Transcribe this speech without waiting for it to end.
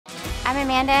I'm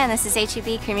Amanda and this is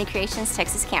HEB Creamy Creations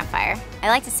Texas Campfire. I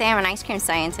like to say I'm an ice cream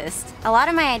scientist. A lot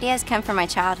of my ideas come from my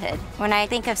childhood. When I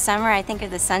think of summer, I think of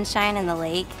the sunshine and the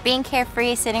lake. Being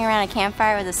carefree, sitting around a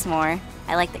campfire with a s'more.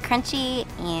 I like the crunchy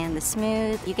and the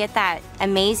smooth. You get that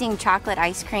amazing chocolate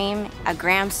ice cream, a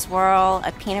graham swirl,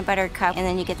 a peanut butter cup, and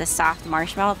then you get the soft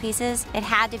marshmallow pieces. It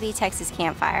had to be Texas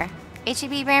Campfire.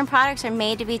 HEB brand products are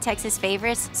made to be Texas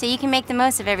favorites, so you can make the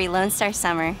most of every Lone Star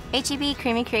summer. HEB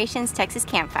Creamy Creations Texas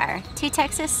Campfire. To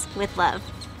Texas with love.